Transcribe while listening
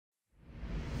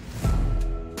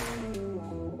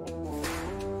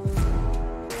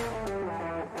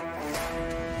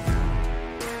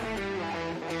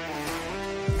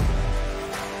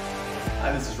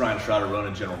Ryan Schroeder,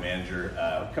 Ronin General Manager,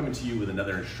 coming to you with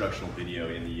another instructional video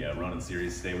in the Ronin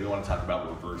series. Today we want to talk about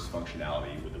reverse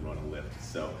functionality with the Ronin lift.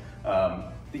 So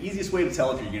the easiest way to tell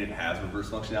if your unit has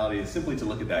reverse functionality is simply to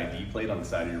look at the ID plate on the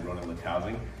side of your Ronin lift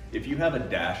housing. If you have a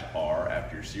 -R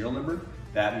after your serial number,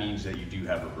 that means that you do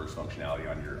have reverse functionality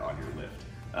on your lift.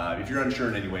 If you're unsure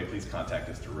in any way, please contact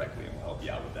us directly and we'll help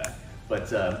you out with that. But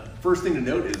first thing to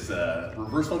note is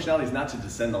reverse functionality is not to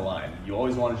descend the line. You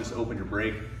always want to just open your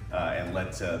brake and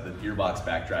let the gearbox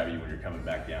back drive you when you're coming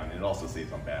back down, and it also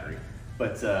saves on battery.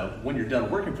 But when you're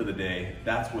done working for the day,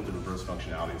 that's what the reverse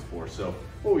functionality is for. So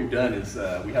what we've done is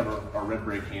we have our red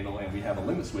brake handle and we have a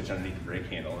limit switch underneath the brake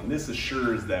handle, and this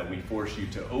assures that we force you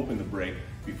to open the brake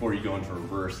before you go into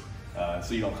reverse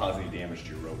so you don't cause any damage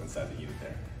to your rope inside the unit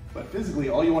there. But physically,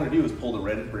 all you want to do is pull the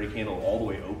red brake handle all the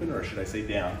way open, or should I say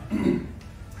down.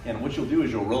 And what you'll do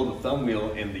is you'll roll the thumb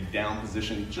wheel in the down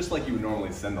position, just like you would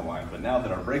normally send the line. But now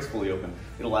that our brake's fully open,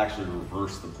 it'll actually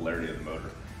reverse the polarity of the motor.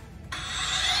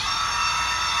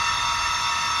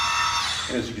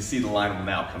 And as you can see, the line will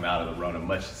now come out of the Ronin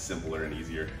much simpler and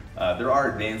easier. There are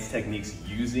advanced techniques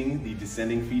using the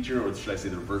descending feature, or should I say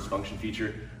the reverse function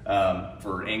feature,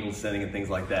 for angle descending and things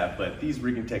like that. But these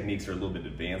rigging techniques are a little bit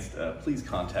advanced. Please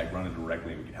contact Ronin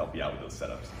directly and we can help you out with those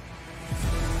setups.